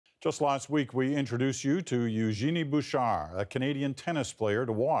Just last week, we introduced you to Eugenie Bouchard, a Canadian tennis player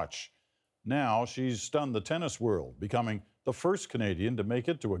to watch. Now she's stunned the tennis world, becoming the first Canadian to make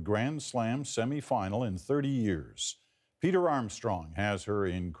it to a Grand Slam semi-final in 30 years. Peter Armstrong has her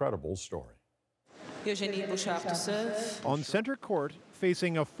incredible story. Eugenie Bouchard to serve. On center court,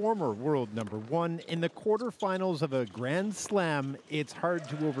 facing a former world number one in the quarterfinals of a Grand Slam, it's hard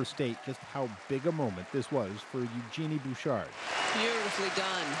to overstate just how big a moment this was for Eugenie Bouchard. Beautifully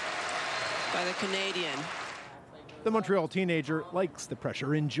done by the Canadian. The Montreal teenager likes the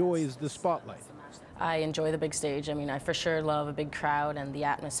pressure, enjoys the spotlight. I enjoy the big stage. I mean, I for sure love a big crowd and the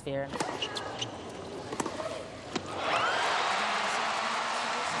atmosphere.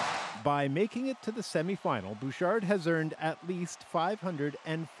 By making it to the semifinal, Bouchard has earned at least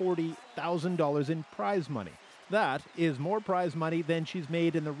 $540,000 in prize money. That is more prize money than she's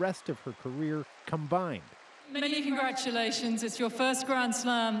made in the rest of her career combined. Many congratulations. It's your first Grand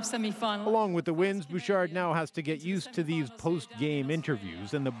Slam semi-final. Along with the wins, Bouchard now has to get used to these post-game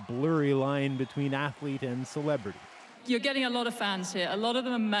interviews and the blurry line between athlete and celebrity. You're getting a lot of fans here. A lot of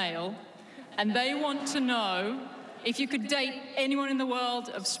them are male, and they want to know if you could date anyone in the world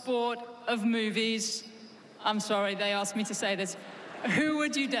of sport, of movies. I'm sorry, they asked me to say this. Who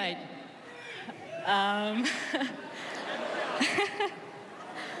would you date?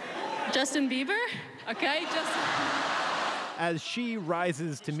 Justin Bieber? Okay, Justin. As she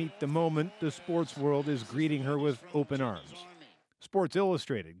rises to meet the moment, the sports world is greeting her with open arms. Sports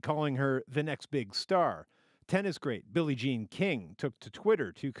Illustrated calling her the next big star. Tennis great Billie Jean King took to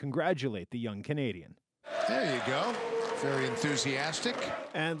Twitter to congratulate the young Canadian. There you go. Very enthusiastic.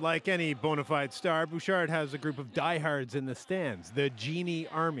 And like any bona fide star, Bouchard has a group of diehards in the stands, the Genie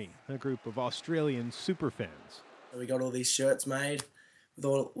Army, a group of Australian superfans. We got all these shirts made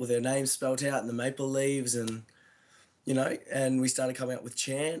with their names spelt out and the maple leaves, and and we started coming up with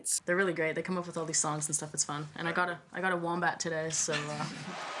chants. They're really great. They come up with all these songs and stuff. It's fun. And I got a wombat today, so.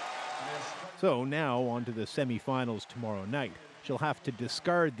 So now on to the semifinals tomorrow night. She'll have to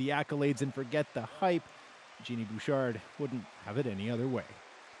discard the accolades and forget the hype. Eugenie Bouchard wouldn't have it any other way.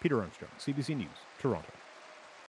 Peter Armstrong, CBC News, Toronto.